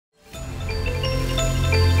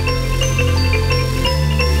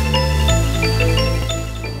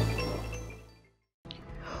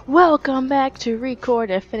Welcome back to ReCore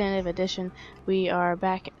Definitive Edition. We are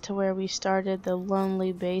back to where we started, the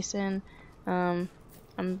Lonely Basin. I'm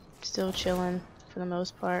still chilling for the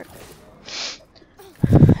most part.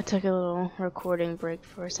 I took a little recording break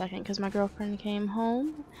for a second because my girlfriend came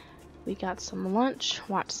home. We got some lunch,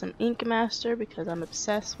 watched some Ink Master because I'm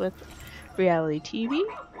obsessed with reality TV.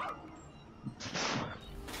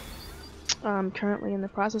 I'm currently in the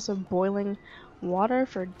process of boiling water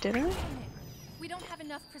for dinner. We don't have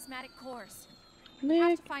enough prismatic cores. Nick. We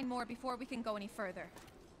have to find more before we can go any further.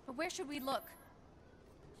 But where should we look?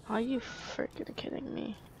 Are you freaking kidding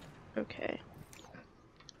me? Okay.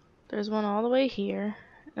 There's one all the way here.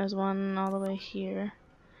 There's one all the way here.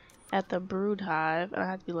 At the brood hive. I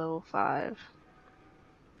have to be level 5.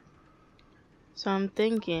 So I'm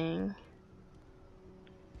thinking...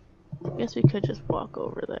 I guess we could just walk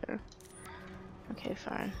over there. Okay,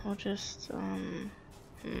 fine. We'll just,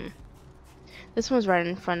 This one's right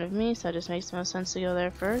in front of me, so it just makes the most sense to go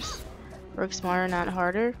there first. Work smarter, not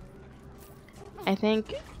harder. I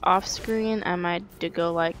think off screen I might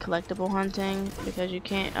go like collectible hunting because you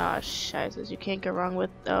can't. Oh, shizzes, you can't go wrong with.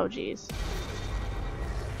 Oh, jeez.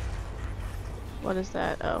 What is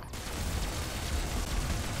that? Oh.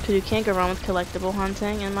 Because you can't go wrong with collectible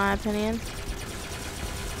hunting, in my opinion.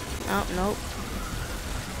 Oh, nope.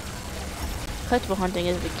 Collectible hunting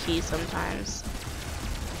is the key sometimes.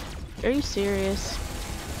 Are you serious?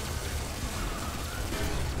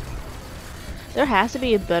 There has to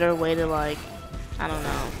be a better way to, like, I don't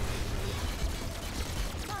know.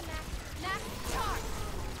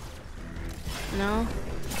 No?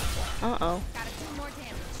 Uh-oh.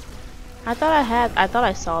 I thought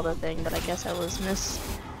I saw the thing, but I guess I was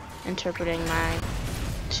misinterpreting my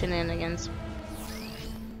shenanigans.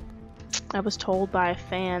 I was told by a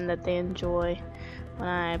fan that they enjoy when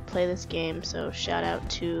I play this game, so shout out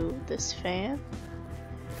to this fan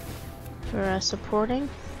for supporting.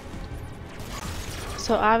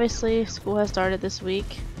 So obviously school has started this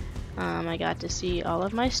week. I got to see all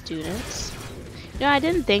of my students. You know, I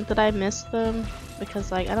didn't think that I missed them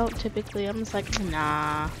because, like, I don't typically, I'm just like,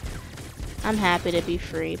 nah, I'm happy to be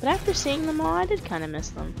free. But after seeing them all, I did kind of miss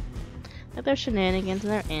them. Like their shenanigans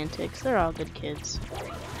and their antics, they're all good kids.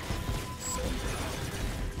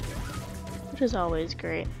 Which is always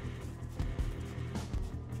great.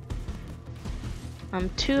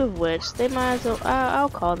 Two of which, they might as well, I'll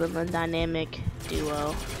call them a dynamic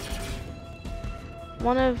duo.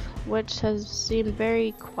 One of which has seemed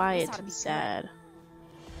very quiet and sad.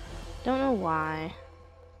 Don't know why.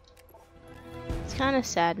 It's kind of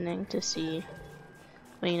saddening to see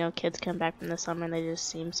when, you know, kids come back from the summer and they just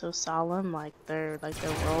seem so solemn, like their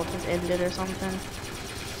world has ended or something.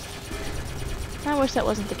 I wish that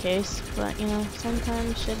wasn't the case, but you know,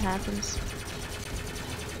 sometimes shit happens.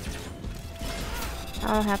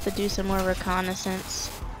 I'll have to do some more reconnaissance.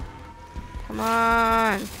 Come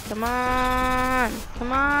on! Come on!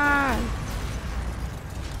 Come on!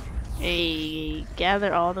 Hey,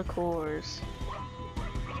 gather all the cores.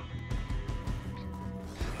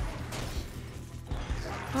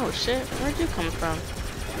 Oh shit, where'd you come from?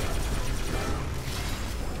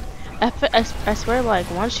 I swear, like,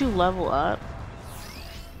 once you level up,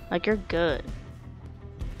 like, you're good.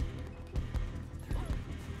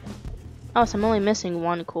 Oh, so I'm only missing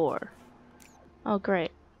one core. Oh,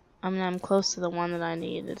 great. I mean, I'm close to the one that I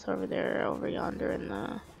need. It's over there, over yonder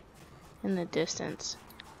in the distance.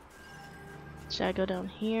 Should I go down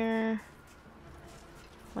here?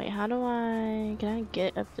 Wait, how do I... Can I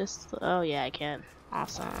get up this... Oh, yeah, I can.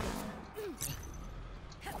 Awesome.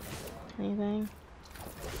 Anything?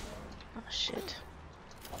 Oh, shit.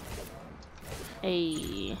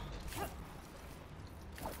 Hey.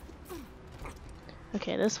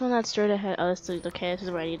 Okay, this one that's straight ahead. Oh, this is okay. This is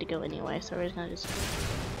where I need to go anyway. So we're just gonna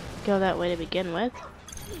go that way to begin with.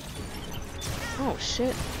 Oh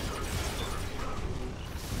shit!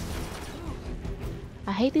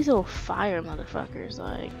 I hate these little fire motherfuckers.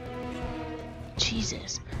 Like,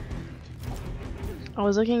 Jesus. I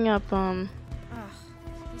was looking up.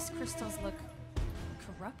 These crystals look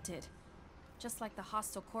corrupted. Just like the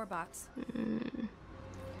hostile core box.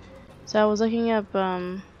 So I was looking up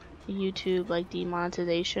YouTube like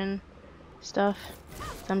demonetization stuff.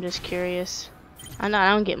 So I'm just curious. I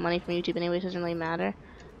don't get money from YouTube anyway, so it doesn't really matter.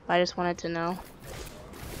 But I just wanted to know.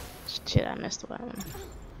 Shit, I missed the one.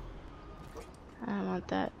 I don't want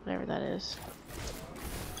that, whatever that is.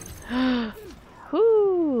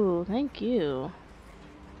 Whoo! Thank you.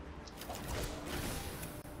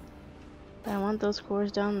 I want those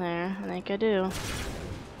cores down there. I think I do.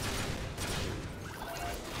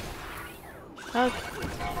 Okay.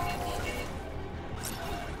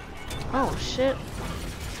 Oh shit.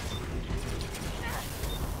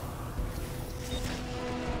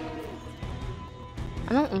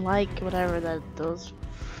 I don't like whatever those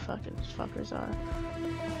fucking fuckers are.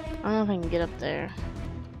 I don't know if I can get up there.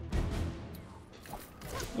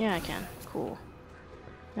 Yeah, I can. Cool.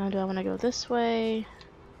 Now do I want to go this way?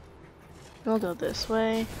 We'll go this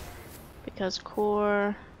way. Because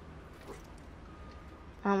core.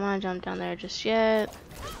 I don't want to jump down there just yet.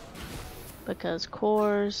 Because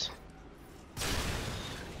cores.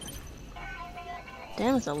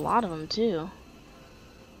 Damn, it's a lot of them too.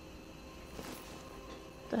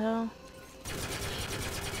 What the hell?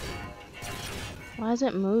 Why is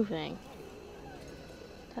it moving?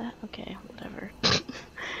 Okay, whatever.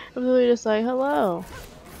 I'm literally just like, hello.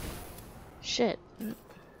 Shit.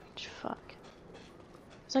 Fuck.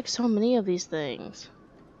 There's like so many of these things.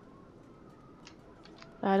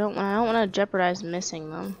 I don't want to jeopardize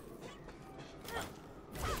missing them.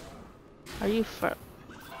 Are you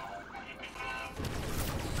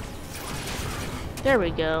There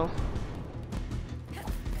we go.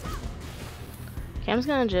 Okay, I'm just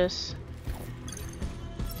gonna just...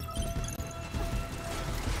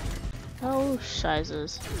 Oh,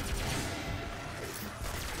 shizes.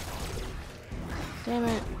 Damn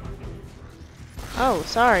it. Oh,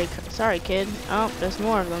 sorry. Sorry, kid. Oh, there's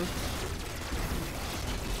more of them.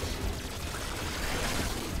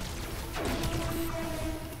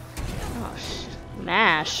 Oh,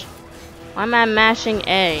 mash. Why am I mashing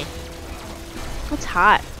A? It's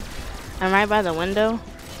hot. I'm right by the window.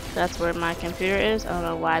 That's where my computer is. I don't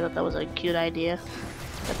know why I thought that was a cute idea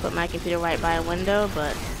to put my computer right by a window,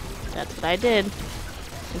 but that's what I did.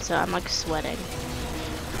 And so I'm like sweating.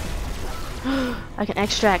 I can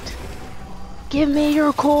extract. Give me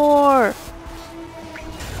your core!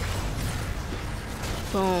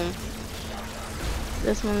 Boom.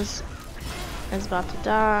 This one's is about to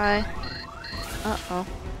die. Uh-oh.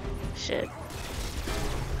 Shit.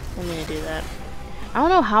 Didn't mean to do that. I don't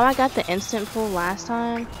know how I got the instant pull last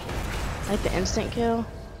time. Like the instant kill.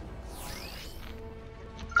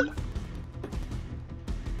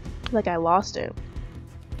 Like I lost it.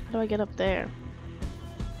 How do I get up there?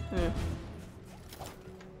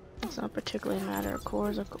 It's not particularly a matter. A core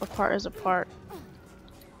is a part is a part.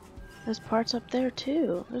 There's parts up there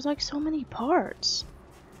too. There's like so many parts.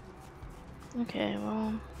 Okay,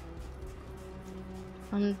 well,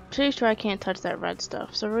 I'm pretty sure I can't touch that red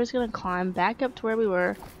stuff. So we're just gonna climb back up to where we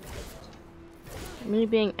were. Me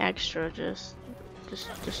being extra just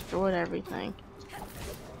destroyed everything.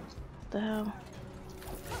 What the hell?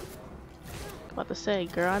 About to say,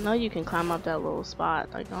 girl, I know you can climb up that little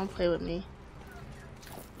spot. Like, don't play with me.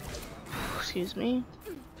 Excuse me.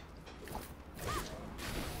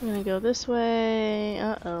 We're gonna go this way.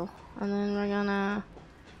 Uh-oh. And then we're gonna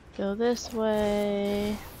go this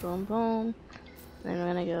way. Boom, boom. Then we're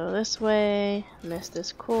gonna go this way. Miss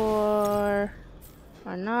this core.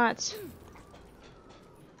 Or not.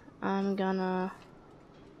 I'm gonna...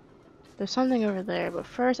 There's something over there, but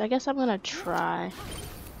first, I guess I'm gonna try.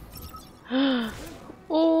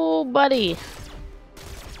 Oh, buddy.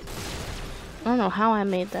 I don't know how I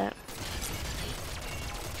made that.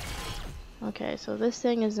 Okay, so this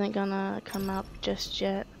thing isn't gonna come out just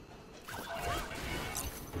yet.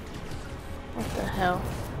 What the hell?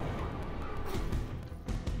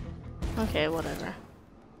 Okay, whatever.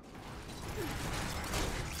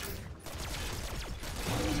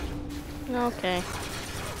 Okay.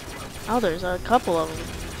 Oh, there's a couple of them.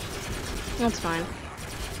 That's fine.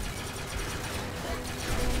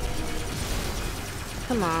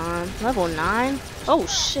 Come on. Level 9? Oh,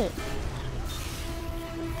 shit.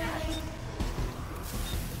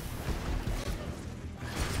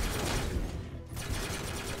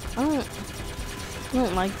 I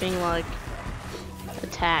don't like being, like,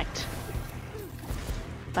 attacked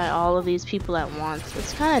by all of these people at once.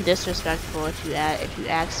 It's kind of disrespectful if you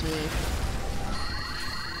ask me.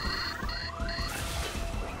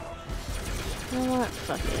 You know what?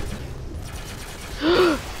 Fuck it.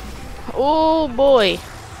 Oh boy!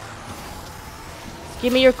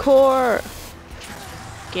 Give me your core!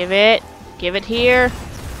 Give it here!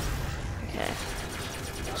 Okay.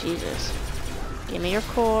 Jesus. Give me your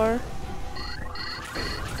core.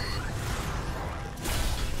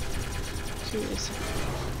 Jeez.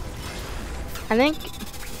 I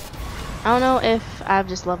don't know if I've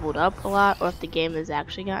just leveled up a lot or if the game has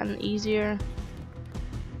actually gotten easier.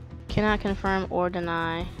 Cannot confirm or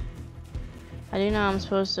deny. I do know I'm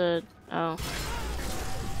supposed to... Oh.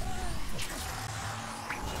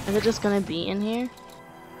 Is it just gonna be in here?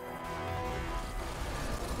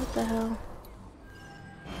 What the hell?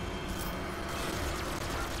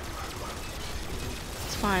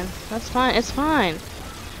 It's fine. That's fine. It's fine.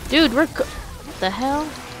 Dude, what the hell?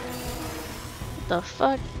 What the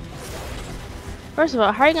fuck? First of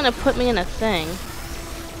all, how are you gonna put me in a thing?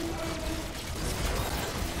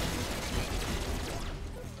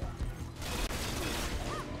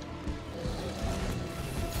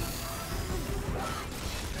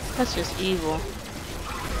 That's just evil.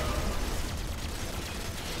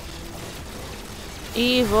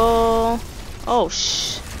 Evil. Oh,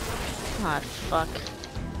 God, fuck.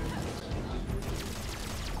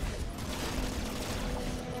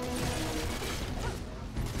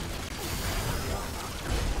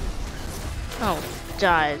 Oh,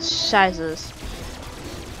 die. Shizzes.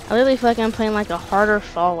 I literally feel like I'm playing like a harder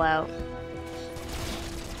Fallout.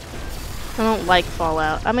 I don't like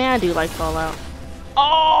Fallout. I mean, I do like Fallout.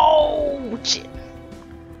 Oh, shit.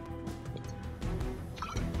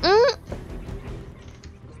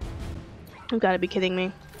 You gotta be kidding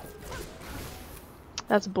me.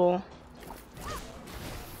 That's bull.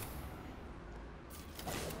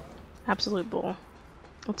 Absolute bull.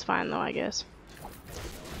 That's fine though, I guess.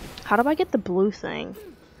 How do I get the blue thing?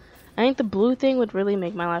 I think the blue thing would really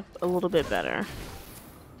make my life a little bit better.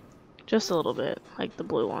 Just a little bit, like the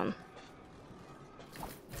blue one.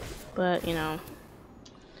 But, you know,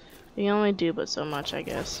 you can only do but so much, I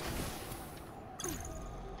guess.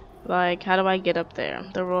 Like, how do I get up there?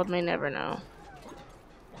 The world may never know.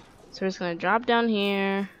 So we're just gonna drop down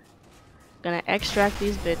here. Gonna extract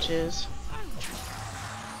these bitches.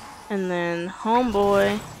 And then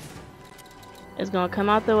homeboy is gonna come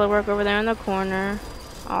out the woodwork over there in the corner.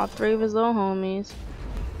 All three of his little homies.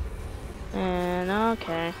 And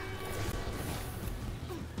okay.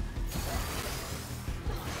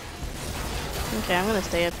 Okay, I'm gonna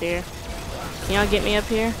stay up here. Can y'all get me up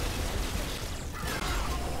here?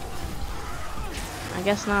 I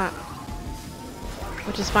guess not.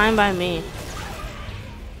 Which is fine by me.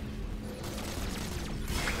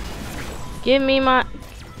 Give me my...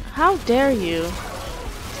 How dare you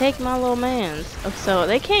take my little mans? Oh, so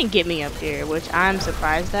they can't get me up here, which I'm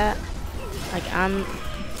surprised at. Like, I'm...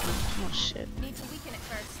 Oh, shit. Need to weaken it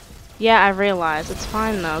first. Yeah, I realize. It's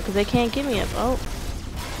fine, though, because they can't get me up. Oh.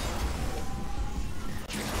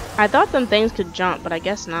 I thought them things could jump, but I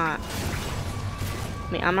guess not.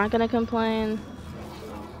 I mean, I'm not gonna complain.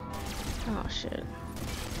 Oh, shit.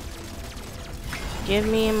 Give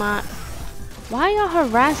me my... Why y'all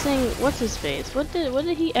harassing... What's his face? What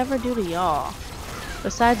did he ever do to y'all?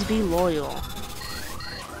 Besides be loyal.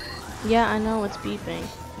 Yeah, I know it's beeping.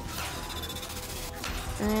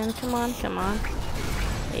 And come on, come on.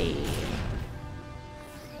 Hey.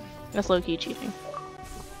 That's low-key cheating.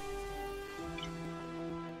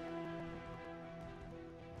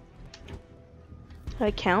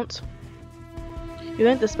 That counts. You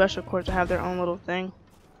think the special cores have their own little thing?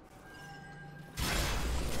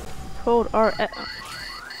 Hold R. Can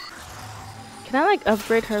I like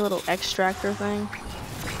upgrade her little extractor thing?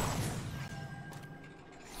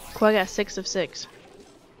 Cool, I got 6 of 6.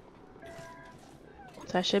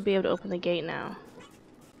 So I should be able to open the gate now.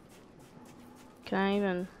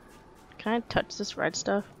 Can I touch this red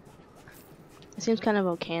stuff? It seems kind of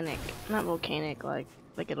volcanic. Not volcanic, like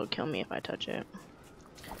it'll kill me if I touch it.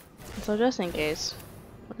 So just in case,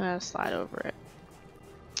 we're gonna slide over it.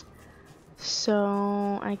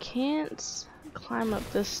 So I can't climb up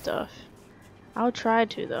this stuff. I'll try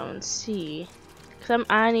to though and see. Cause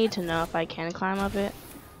I need to know if I can climb up it.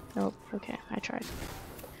 Nope. Okay, I tried.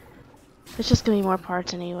 It's just gonna be more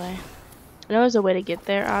parts anyway. I know there's a way to get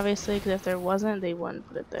there, obviously, because if there wasn't, they wouldn't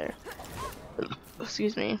put it there.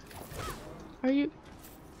 Excuse me. Are you?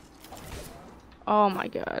 Oh my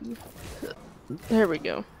god. There we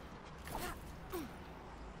go.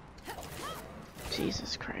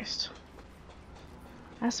 Jesus Christ.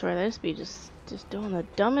 I swear, this be just doing the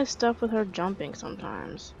dumbest stuff with her jumping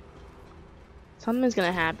sometimes. Something's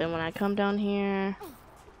gonna happen when I come down here.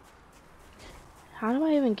 How do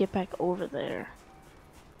I even get back over there?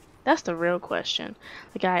 That's the real question.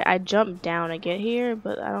 Like I jumped down to get here,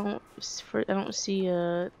 but I don't see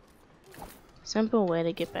a simple way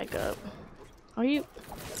to get back up. Are you?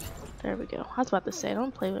 There we go. I was about to say,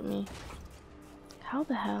 don't play with me. How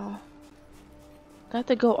the hell? Do I have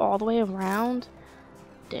to go all the way around?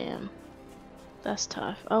 Damn. That's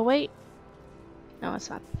tough. Oh, wait. No, it's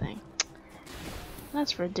not the thing.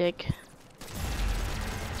 That's ridiculous.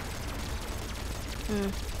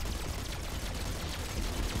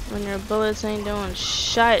 When your bullets ain't doing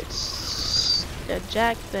shit. The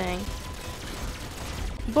jack thing.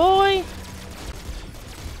 Boy!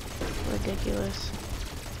 Ridiculous.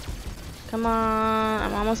 Come on.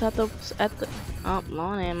 I'm almost at the... Oh, low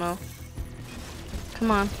on ammo.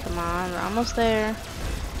 Come on. Come on. We're almost there.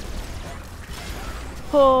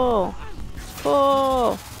 Pull!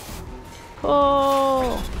 Pull!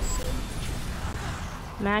 Pull!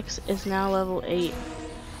 Max is now level 8.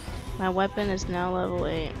 My weapon is now level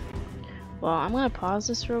 8. Well, I'm gonna pause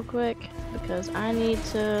this real quick because I need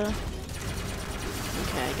to...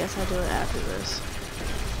 Okay, I guess I'll do it after this.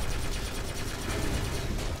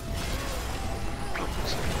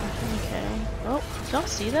 Okay. Oh, don't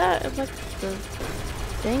see that? It's like the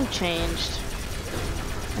thing changed.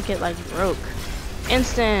 Like it like broke.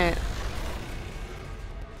 Instant!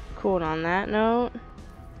 Cool, on that note.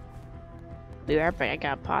 Be right back. I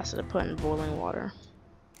got pasta to put in boiling water.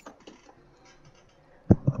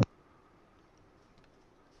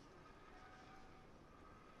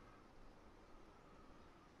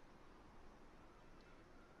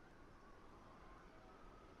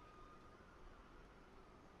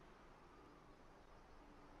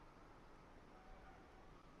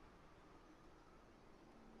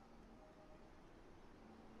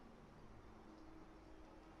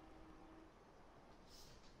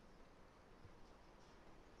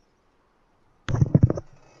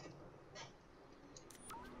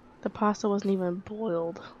 The pasta wasn't even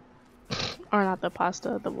boiled. Or not the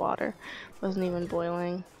pasta, the water wasn't even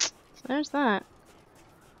boiling. So there's that.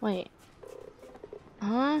 Wait.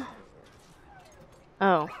 Huh?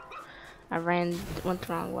 Oh. I went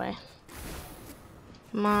the wrong way.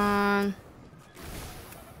 Come on.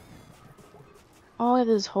 Oh, I have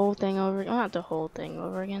this whole thing over. Well, not the whole thing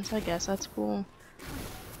over again, so I guess that's cool.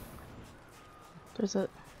 There's a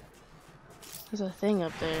thing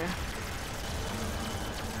up there.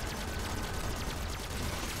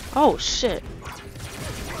 Oh shit.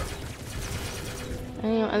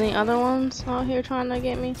 Any other ones out here trying to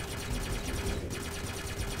get me?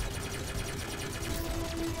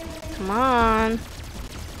 Come on.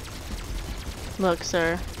 Look,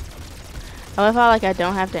 sir. I love how like I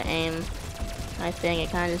don't have to aim my thing, it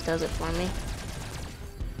kinda just does it for me.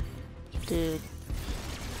 Dude.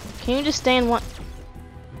 Can you just stay in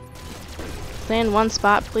one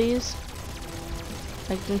spot, please?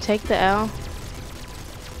 Like, you can take the L.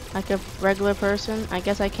 Like a regular person. I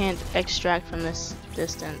guess I can't extract from this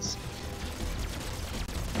distance.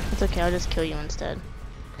 It's okay, I'll just kill you instead.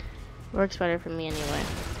 Works better for me anyway.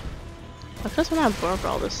 I guess when I broke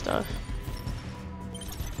all this stuff.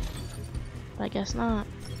 But I guess not.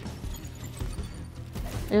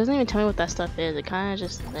 It doesn't even tell me what that stuff is. It kinda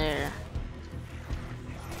just there.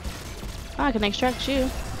 Oh, I can extract you.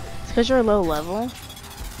 It's because you're a low level.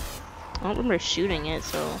 I don't remember shooting it,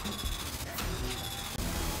 so...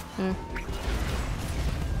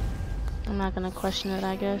 I'm not gonna question it,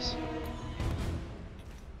 I guess.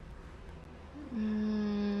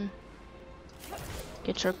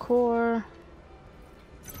 Get your core.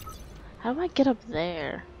 How do I get up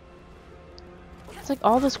there? It's like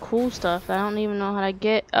all this cool stuff that I don't even know how to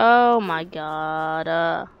get. Oh my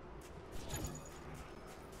god.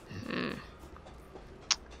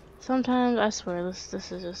 Sometimes I swear this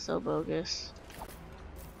is just so bogus.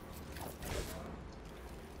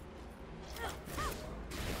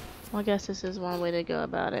 Well, I guess this is one way to go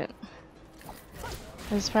about it.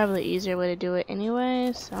 This is probably the easier way to do it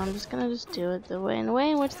anyway, so I'm just gonna do it the way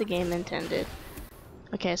in which the game intended.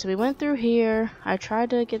 Okay, so we went through here. I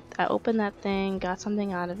opened that thing, got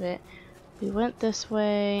something out of it. We went this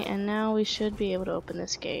way, and now we should be able to open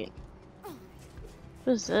this gate.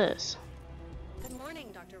 What is this? Good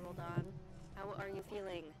morning, Dr. Roldan. How are you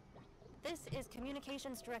feeling? This is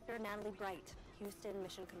Communications Director Natalie Bright, Houston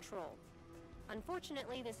Mission Control.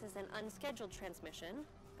 Unfortunately, this is an unscheduled transmission.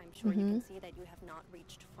 I'm sure you can see that you have not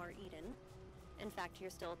reached Far Eden. In fact, you're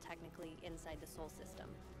still technically inside the Sol system.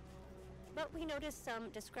 But we noticed some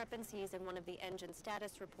discrepancies in one of the engine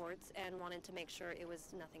status reports and wanted to make sure it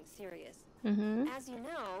was nothing serious. As you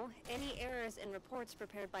know, any errors in reports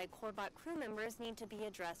prepared by Corebot crew members need to be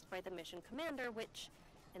addressed by the mission commander, which,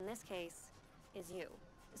 in this case, is you.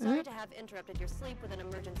 Sorry to have interrupted your sleep with an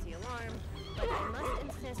emergency alarm, but I must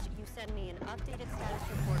insist you send me an updated status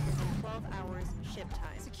report within 12 hours ship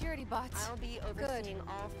time. Security bots. I'll be overseeing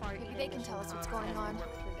all Far Eden. Maybe they can tell us what's going on.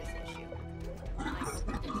 Work through this issue.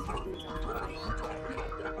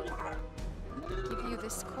 Give you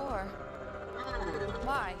this core.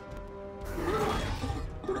 Why?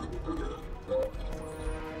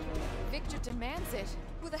 Victor demands it.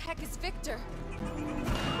 Who the heck is Victor?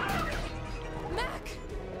 Mac!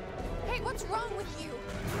 Hey, what's wrong with you?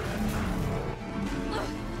 Ugh.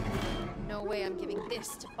 No way I'm giving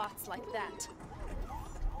this to bots like that.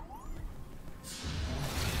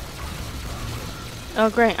 Oh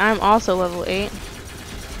great, I'm also level 8.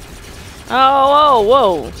 Oh,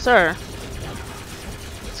 whoa, sir.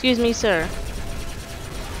 Excuse me, sir.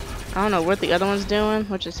 I don't know what the other one's doing,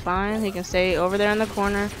 which is fine. He can stay over there in the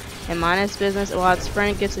corner and mind his business while his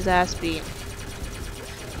friend gets his ass beat.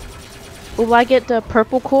 Will I get the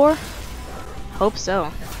purple core? Hope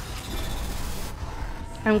so.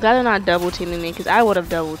 I'm glad they're not double teaming me, because I would have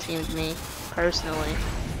double teamed me, personally.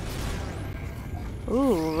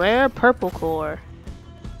 Ooh, rare purple core.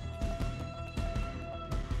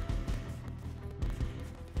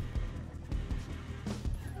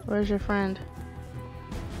 Where's your friend?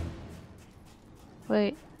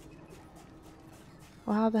 Wait.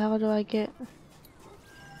 Well, how the hell do I get...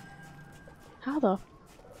 How the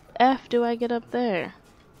F do I get up there?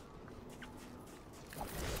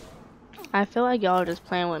 I feel like y'all are just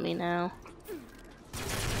playing with me now.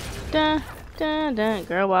 Dun, dun, dun.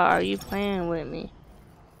 Girl, why are you playing with me?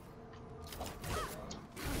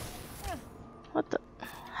 What the...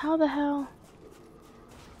 How the hell?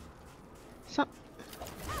 Some...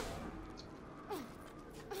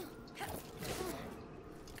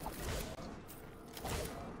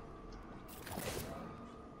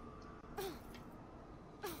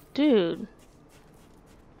 Dude.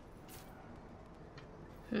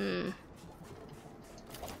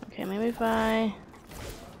 Okay, maybe if I...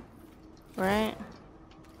 Right?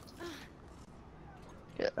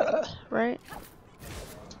 Right?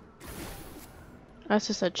 That's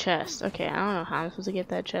just a chest. Okay, I don't know how I'm supposed to get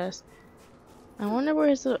that chest. I wonder where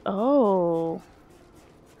is the... Oh.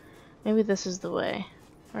 Maybe this is the way.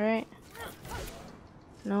 Right?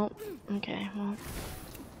 Nope. Okay, well...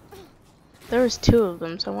 There was two of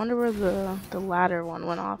them, so I wonder where the ladder one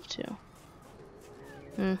went off to.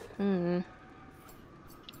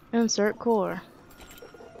 Insert core.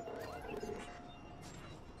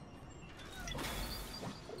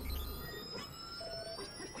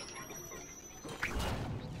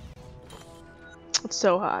 It's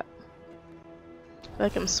so hot. I feel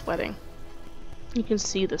like I'm sweating. You can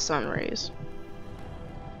see the sun rays.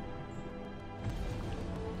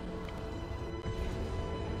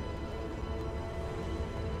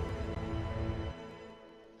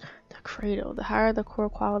 Cradle. The higher the core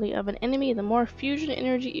quality of an enemy, the more fusion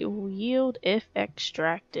energy it will yield if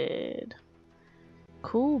extracted.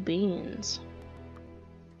 Cool beans.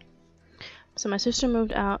 So my sister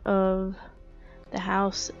moved out of the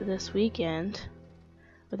house this weekend.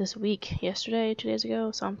 Or this week. Yesterday, 2 days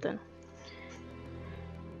ago, something.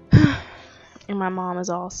 And my mom is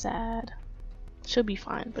all sad. She'll be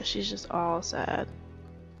fine, but she's just all sad.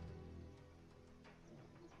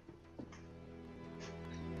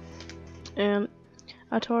 And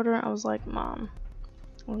I told her, I was like, Mom,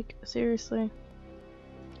 like, seriously?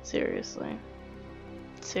 Seriously?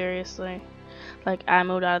 Seriously? Like, I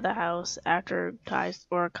moved out of the house after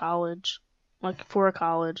college. Like, for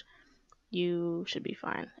college. You should be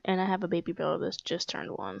fine. And I have a baby brother that's just turned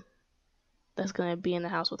 1. That's gonna be in the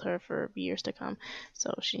house with her for years to come.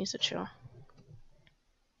 So she needs to chill.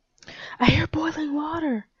 I hear boiling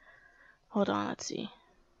water! Hold on, let's see.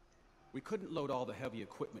 We couldn't load all the heavy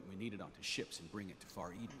equipment we needed onto ships and bring it to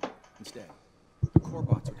Far Eden. Instead, the core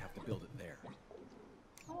bots would have to build it there.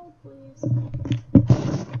 Oh, please.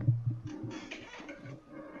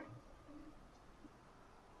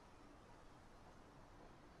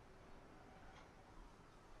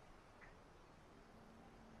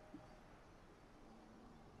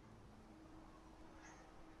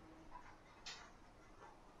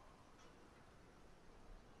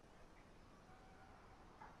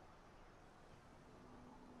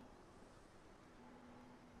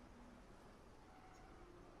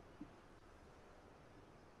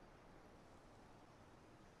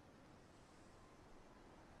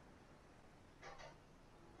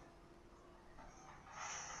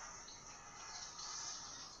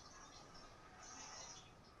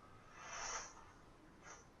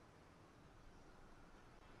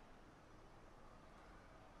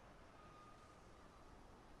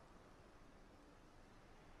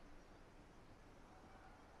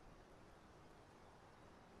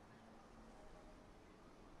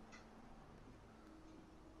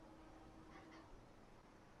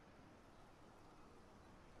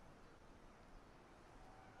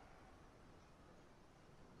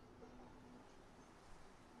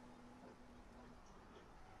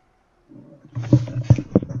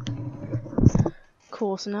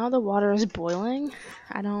 Cool, so now the water is boiling.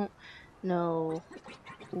 I don't know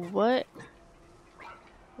what...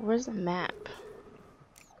 Where's the map?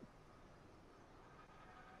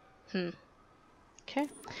 Okay. I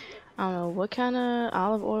don't know what kind of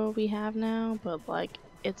olive oil we have now, but like,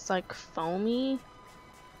 it's like foamy,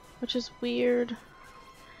 which is weird.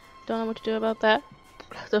 Don't know what to do about that.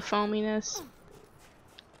 The foaminess.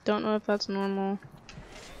 Don't know if that's normal.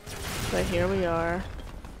 But here we are.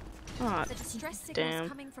 Oh, The distress signal damn. is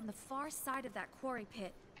coming from the far side of that quarry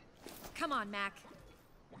pit. Come on, Mac.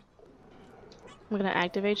 I'm gonna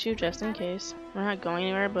activate you just in case. We're not going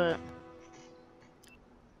anywhere, but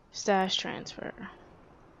stash transfer.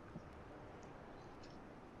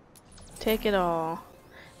 Take it all.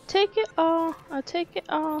 Take it all. I take it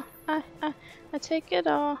all. I take it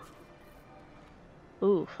all.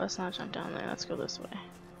 Oof, let's not jump down there. Let's go this way.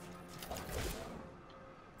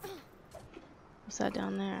 What's that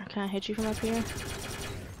down there? Can I hit you from up here?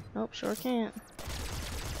 Nope, sure can't.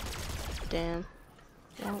 Damn.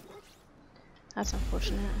 Well, that's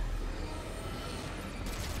unfortunate.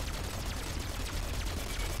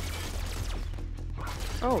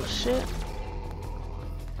 Oh shit.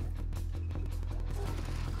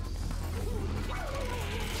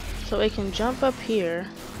 So it can jump up here.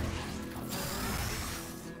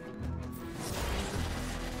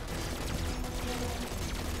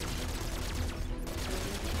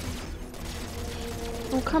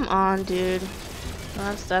 Oh, come on, dude.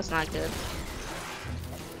 That's not good.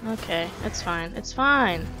 Okay, it's fine. It's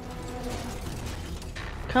fine.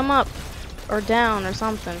 Come up or down or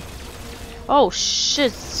something. Oh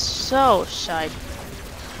shit, so shite.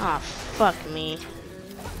 Ah, fuck me.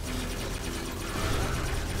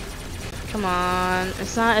 Come on.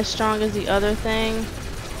 It's not as strong as the other thing,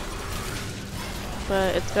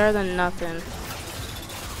 but it's better than nothing.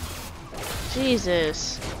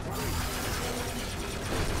 Jesus.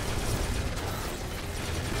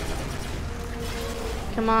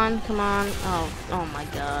 Come on, come on. Oh my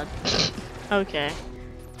god. Okay.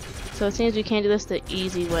 So it seems we can't do this the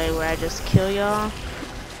easy way where I just kill y'all.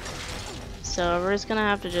 So we're just gonna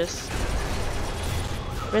have to just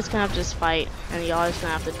fight, and y'all are just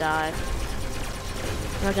gonna have to die.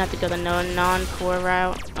 We're gonna have to go the non-core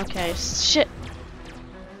route. Okay, shit.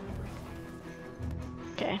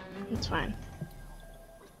 Okay, it's fine.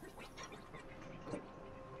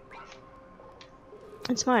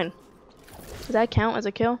 It's fine. Does that count as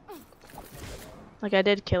a kill? Like, I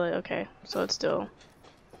did kill it, okay. So it's still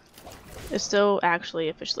actually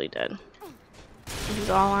officially dead. This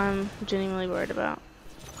is all I'm genuinely worried about.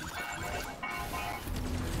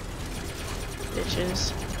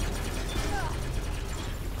 Bitches.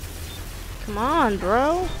 Come on,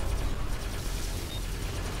 bro.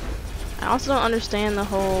 I also don't understand the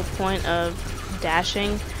whole point of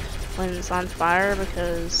dashing when it's on fire,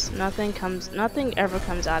 because nothing ever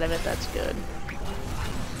comes out of it that's good.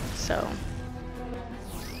 So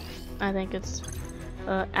I think it's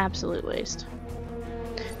an absolute waste,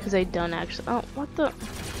 because they don't actually. Oh, what the?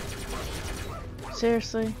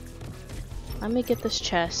 Seriously? Let me get this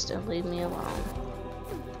chest and leave me alone.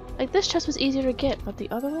 Like, this chest was easier to get, but the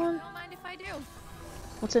other one? Don't mind if I do.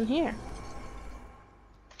 What's in here?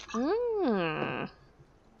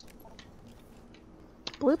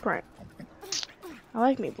 Blueprint. I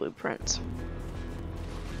like me blueprints.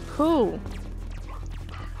 Who?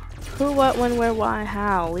 Who, what, when, where, why,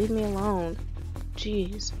 how? Leave me alone.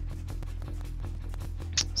 Jeez.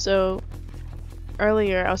 So,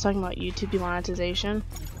 earlier I was talking about YouTube demonetization.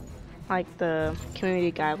 Like the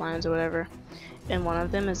community guidelines or whatever. And one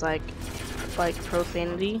of them is like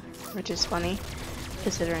profanity, which is funny,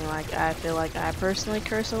 considering like I feel like I personally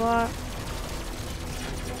curse a lot.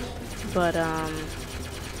 But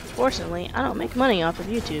fortunately I don't make money off of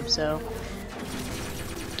YouTube, so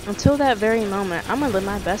until that very moment I'm gonna live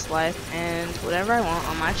my best life and whatever I want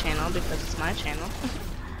on my channel, because it's my channel.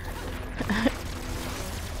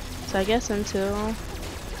 So I guess until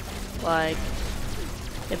like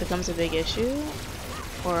it becomes a big issue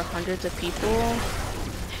or hundreds of people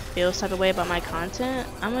feel some type of way about my content,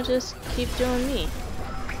 I'm gonna just keep doing me.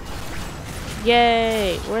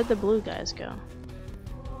 Yay! Where'd the blue guys go?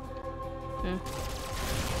 And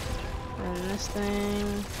this thing...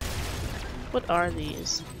 What are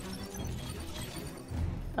these?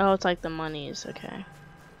 Oh, it's like the monies. Okay.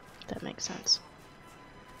 That makes sense.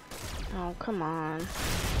 Oh, come on.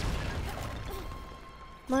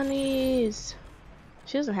 Monies!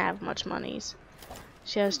 She doesn't have much monies.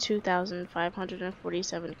 She has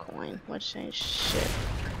 2,547 coin, which ain't shit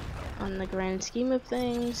on the grand scheme of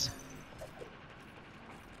things.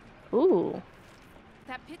 Ooh.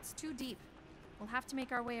 That pit's too deep. We'll have to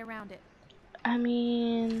make our way around it. I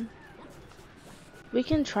mean, we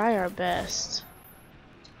can try our best.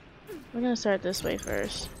 We're gonna start this way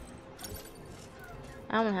first.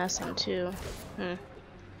 That one has some too. I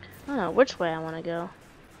don't know which way I want to go.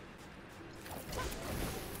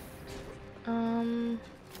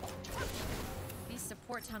 These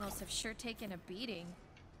support tunnels have sure taken a beating.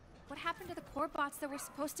 What happened to the core bots that were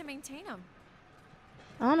supposed to maintain them?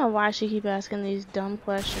 I don't know why she keep asking these dumb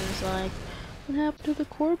questions like, what happened to the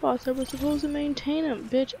core bots that were supposed to maintain them?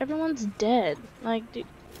 Bitch, everyone's dead. Like, dude,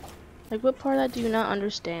 Like, what part of that do you not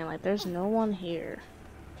understand? Like, there's no one here.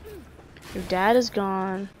 Your dad is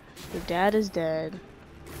gone. Your dad is dead.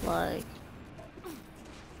 Like,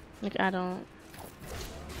 I don't...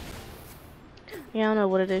 Yeah, I don't know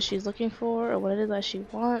what it is she's looking for or what it is that she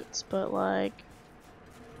wants, but, like,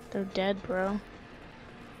 they're dead, bro.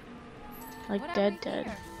 Like, dead.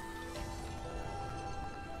 Here?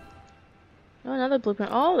 Oh, another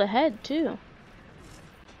blueprint. Oh, the head, too.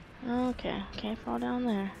 Okay, can't fall down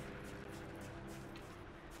there.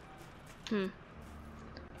 I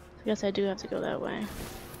guess I do have to go that way.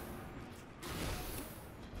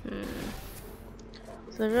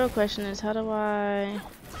 So the real question is, how do I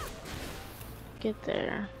get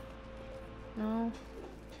there? No?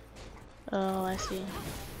 Oh, I see.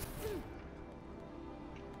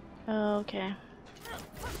 Oh, okay.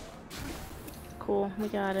 Cool, we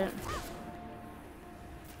got it.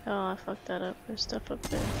 Oh, I fucked that up. There's stuff up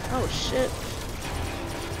there. Oh, shit.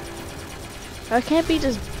 I can't be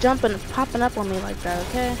just jumping, popping up on me like that,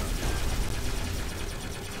 okay?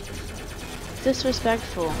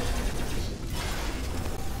 Disrespectful.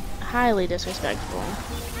 Highly disrespectful.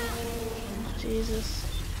 Jesus.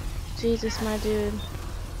 Jesus, my dude.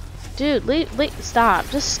 Dude, leave, stop.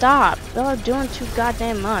 Just stop. Y'all are doing too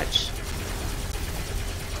goddamn much.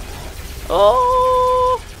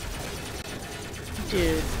 Oh!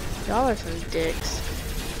 Dude, y'all are some dicks.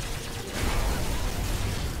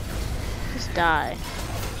 Just die.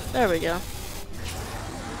 There we go.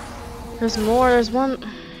 There's more. There's one.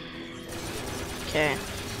 Okay.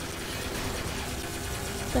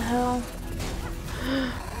 What the hell?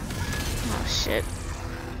 Oh shit.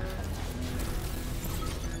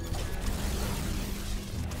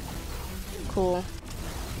 Cool.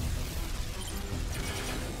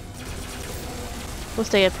 We'll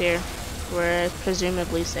stay up here. We're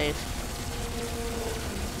presumably safe.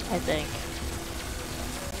 I think.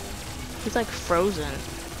 He's like frozen.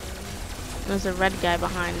 There's a red guy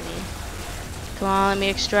behind me. Come on, let me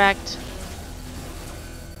extract.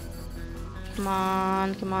 Come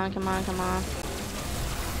on, come on, come on, come on.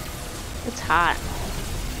 It's hot.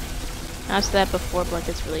 I've said that before, but like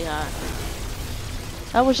it's really hot.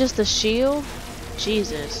 That was just the shield?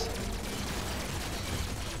 Jesus.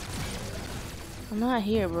 I'm not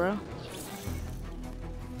here, bro.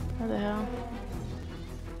 Where the hell?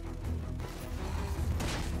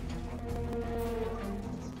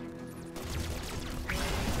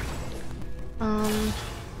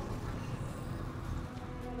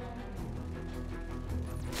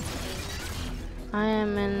 I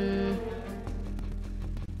am in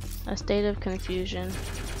a state of confusion.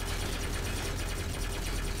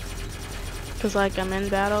 Cause like I'm in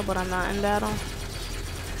battle, but I'm not in battle.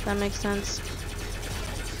 Does that make sense?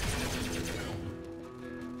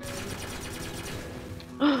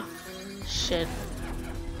 Shit.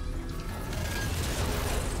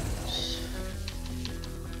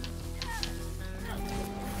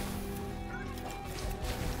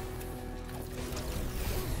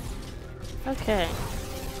 Okay.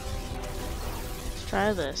 Let's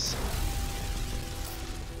try this.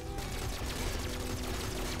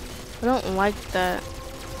 I don't like that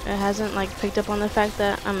it hasn't like picked up on the fact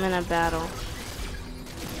that I'm in a battle.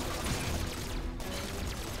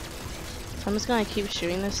 So I'm just gonna keep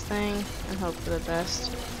shooting this thing and hope for the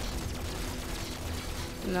best.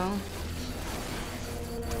 No?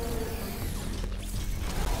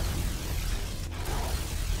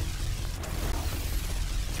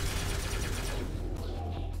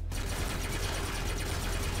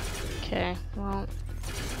 Okay, well.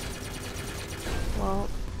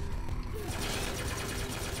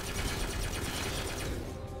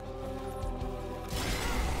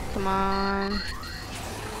 Come on.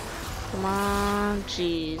 Come on,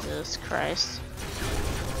 Jesus Christ.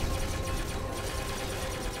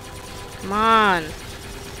 Come on.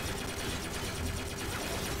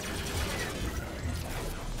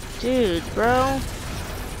 Dude, bro.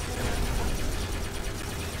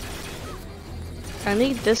 I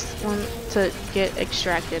need this one to get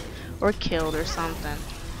extracted or killed or something.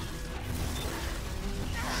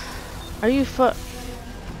 Are you What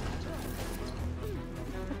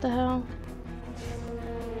the hell?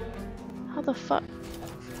 How the fuck?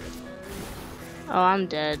 Oh, I'm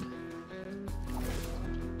dead.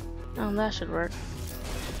 Oh, that should work.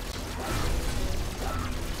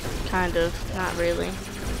 Kind of, not really.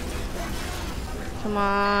 Come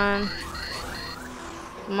on.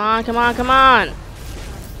 Come on, come on, come on!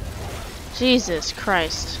 Jesus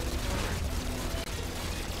Christ.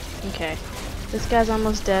 Okay. This guy's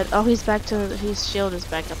almost dead. Oh, he's back to his shield is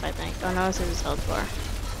back up, I think. Oh no, this is his health bar.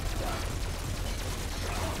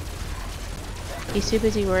 He's too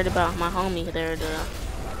busy worried about my homie there to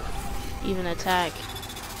even attack.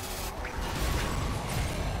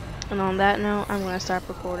 And on that note, I'm going to stop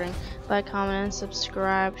recording. Like, comment, and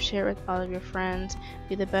subscribe. Share it with all of your friends.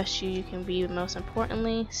 Be the best you can be, but most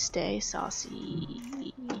importantly, stay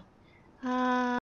saucy.